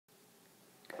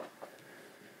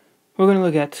We're going to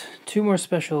look at two more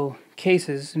special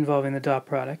cases involving the dot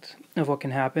product of what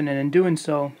can happen, and in doing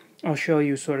so, I'll show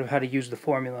you sort of how to use the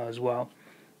formula as well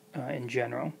in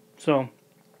general. So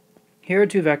here are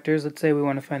two vectors. Let's say we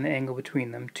want to find the angle between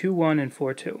them, 2, 1 and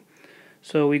 4, 2.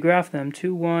 So we graph them.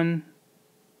 2, 1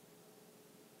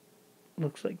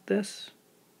 looks like this,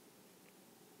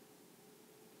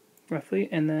 roughly,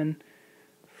 and then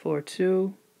 4,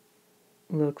 2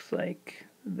 looks like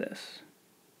this,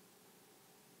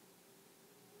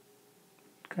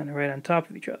 kind of right on top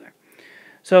of each other.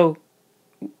 So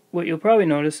what you'll probably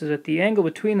notice is that the angle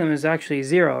between them is actually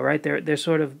 0, right?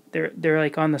 They're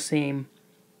like on the same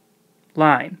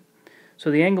line.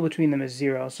 So the angle between them is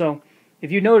 0. So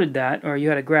if you noted that, or you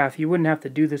had a graph, you wouldn't have to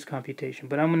do this computation.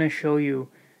 But I'm going to show you,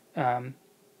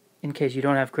 in case you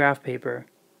don't have graph paper,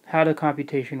 how the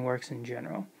computation works in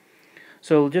general.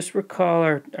 So just recall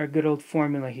our good old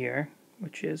formula here,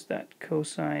 which is that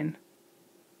cosine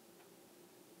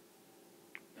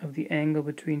of the angle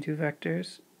between two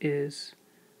vectors is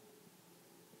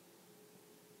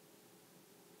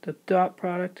the dot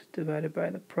product divided by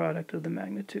the product of the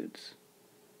magnitudes.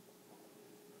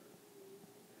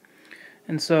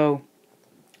 And so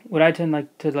what I tend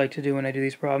to do when I do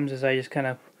these problems is I just kind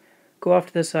of go off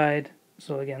to the side.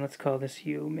 So again, let's call this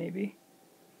U maybe.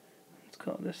 Let's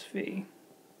call this V.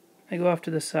 I go off to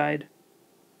the side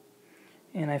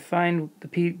and I find the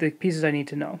pieces I need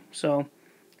to know. So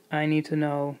I need to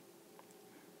know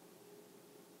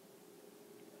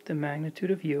the magnitude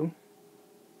of U.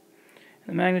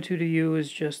 The magnitude of U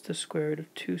is just the square root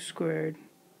of 2 squared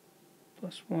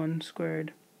plus 1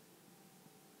 squared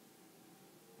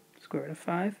square root of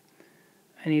 5.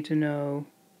 I need to know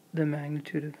the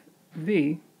magnitude of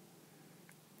V,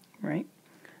 right?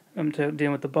 I'm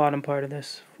dealing with the bottom part of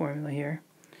this formula here,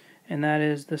 and that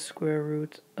is the square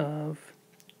root of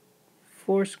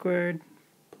 4 squared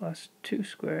plus 2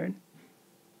 squared,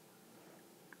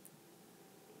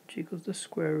 which equals the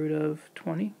square root of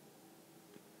 20.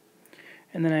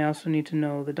 And then I also need to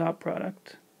know the dot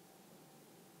product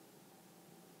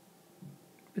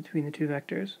between the two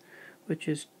vectors, which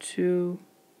is 2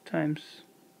 times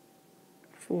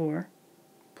 4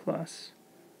 plus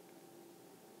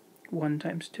 1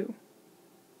 times 2.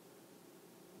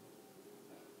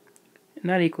 And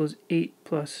that equals 8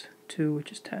 plus 2,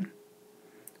 which is 10.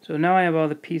 So now I have all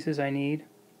the pieces I need.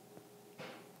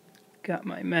 Got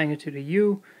my magnitude of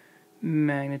U,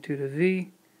 magnitude of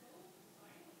V,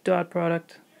 dot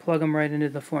product, plug them right into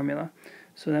the formula.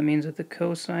 So that means that the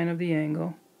cosine of the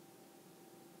angle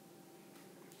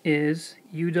is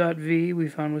U dot V, we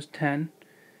found was 10,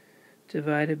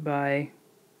 divided by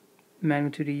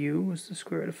magnitude of U was the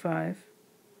square root of 5,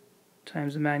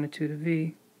 times the magnitude of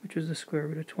V, which was the square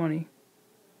root of 20.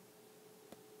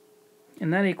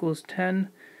 And that equals 10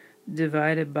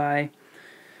 divided by,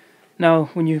 now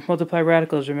when you multiply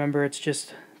radicals, remember it's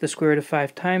just the square root of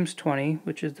 5 times 20,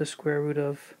 which is the square root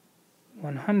of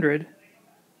 100.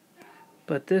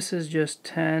 But this is just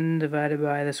 10 divided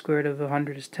by the square root of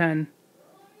 100 is 10,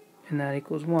 and that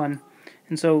equals 1.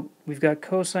 And so we've got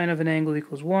cosine of an angle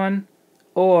equals 1,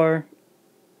 or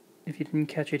if you didn't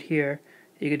catch it here,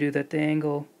 you could do that the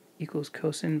angle equals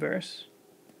cos inverse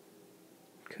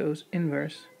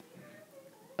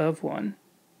of 1.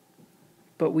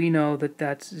 But we know that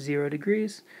that's 0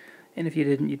 degrees, and if you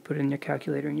didn't, you'd put it in your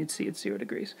calculator and you'd see it's 0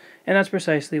 degrees. And that's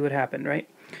precisely what happened, right?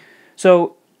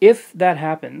 So if that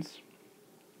happens,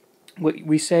 what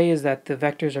we say is that the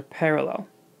vectors are parallel.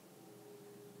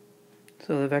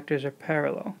 So the vectors are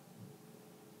parallel.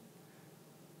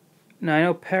 Now I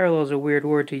know parallel is a weird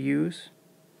word to use.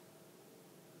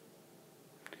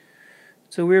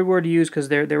 It's a weird word to use because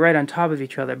they're right on top of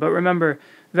each other. But remember,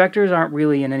 vectors aren't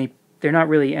really they're not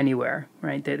really anywhere,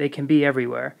 right? They can be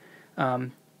everywhere.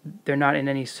 They're not in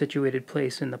any situated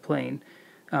place in the plane.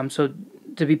 So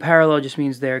to be parallel just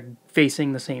means they're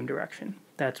facing the same direction.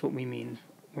 That's what we mean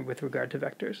with regard to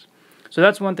vectors. So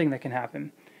that's one thing that can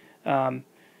happen.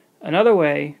 Another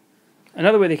way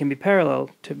they can be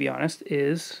parallel, to be honest,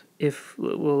 is if,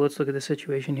 well, let's look at the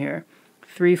situation here.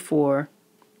 3, 4,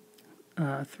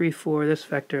 3, 4, this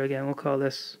vector, again, we'll call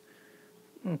this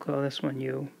one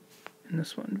U, and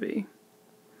this one V.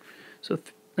 So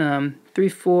 3,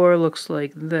 4 looks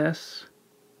like this.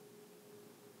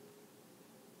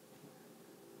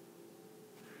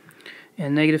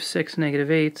 And -6,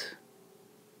 -8,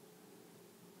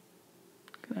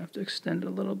 gonna have to extend it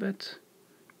a little bit.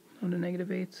 On to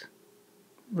 -8,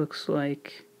 looks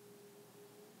like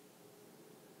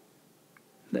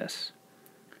this.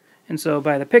 And so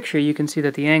by the picture, you can see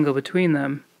that the angle between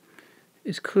them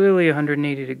is clearly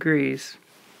 180 degrees.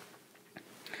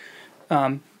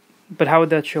 But how would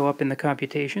that show up in the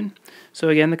computation? So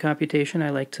again, the computation, I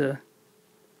like to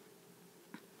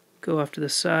go off to the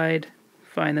side,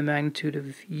 find the magnitude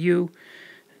of u.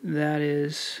 That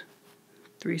is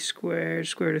 3 squared,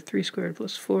 square root of 3 squared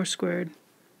plus 4 squared,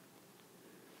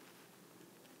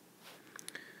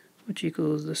 which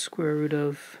equals the square root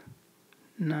of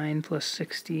 9 plus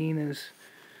 16 is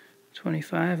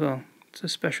 25. Oh, it's a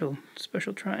special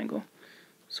triangle.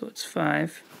 So it's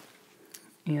 5.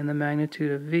 And the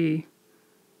magnitude of v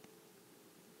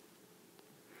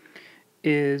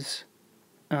is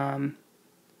the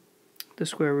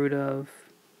square root of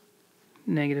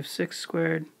negative 6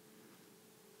 squared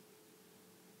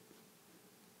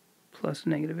plus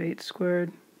negative 8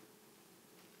 squared,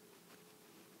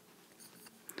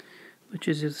 which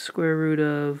is the square root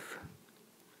of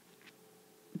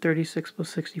 36 plus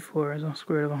 64 is the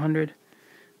square root of 100,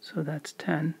 so that's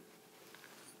 10.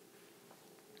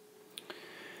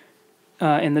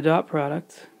 And the dot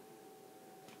product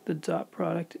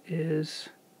is,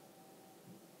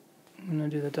 I'm going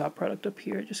to do the dot product up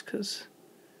here just because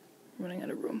I'm running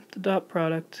out of room. The dot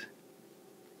product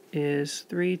is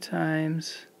 3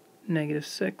 times negative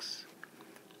 6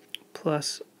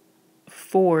 plus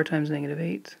 4 times negative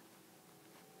 8.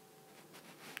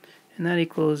 And that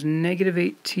equals negative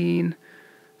 18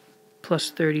 plus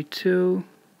 32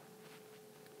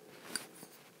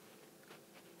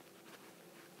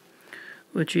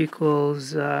 which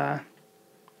equals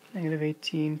negative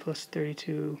 18 plus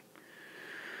 32.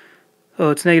 Oh,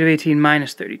 it's negative 18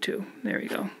 minus 32. There we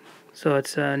go. So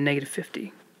it's negative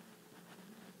 50.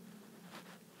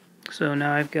 So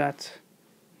now I've got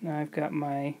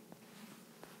my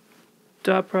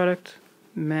dot product,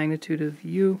 magnitude of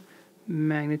u,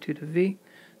 magnitude of v.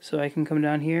 So I can come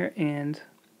down here and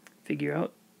figure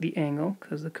out the angle,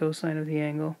 because the cosine of the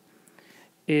angle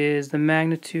is the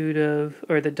magnitude of,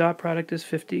 or the dot product is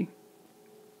 50,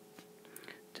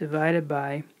 divided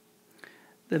by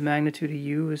the magnitude of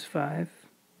u is 5.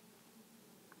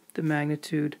 The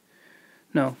magnitude,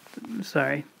 no,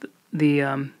 sorry,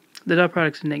 the dot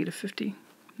product is negative 50.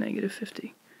 Negative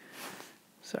 50.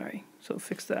 Sorry, so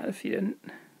fix that if you didn't.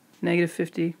 Negative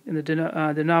 50, and the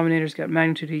denominator's got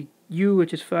magnitude of u,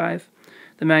 which is 5.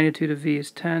 The magnitude of v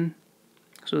is 10.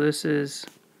 So this is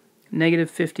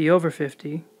negative 50 over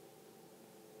 50,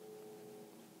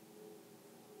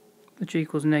 which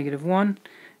equals negative 1.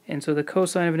 And so the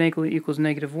cosine of an angle equals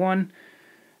negative 1,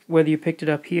 whether you picked it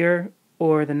up here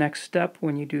or the next step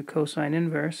when you do cosine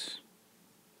inverse.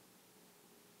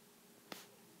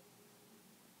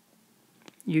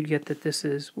 You'd get that this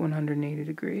is 180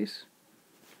 degrees.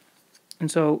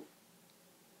 And so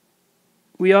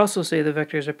we also say the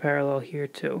vectors are parallel here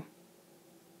too.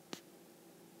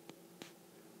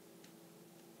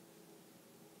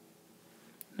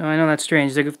 Now I know that's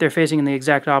strange if they're facing in the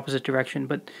exact opposite direction,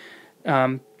 but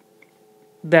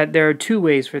that there are two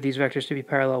ways for these vectors to be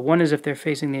parallel. One is if they're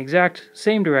facing the exact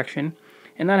same direction,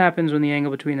 and that happens when the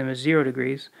angle between them is 0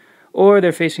 degrees, or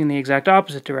they're facing the exact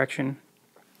opposite direction,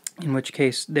 in which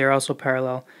case they're also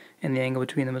parallel and the angle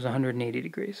between them is 180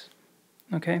 degrees.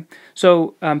 Okay,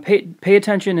 so pay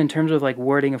attention in terms of like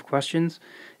wording of questions.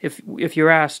 If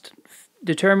you're asked,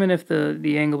 determine if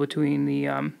the angle between the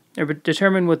or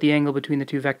determine what the angle between the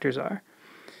two vectors are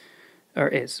or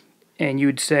is, and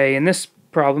you'd say in this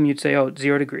problem you'd say, oh, it's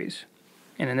 0 degrees,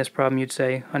 and in this problem you'd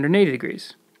say 180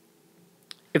 degrees.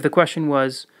 If the question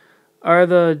was, are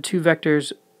the two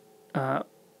vectors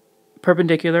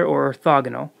perpendicular or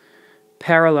orthogonal,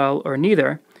 parallel or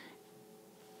neither,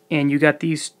 and you got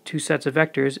these two sets of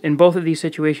vectors, in both of these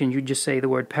situations you just say the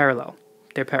word parallel.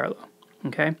 They're parallel.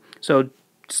 Okay, so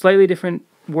slightly different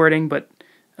wording, but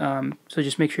so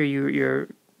just make sure you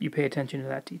pay attention to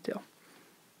that detail.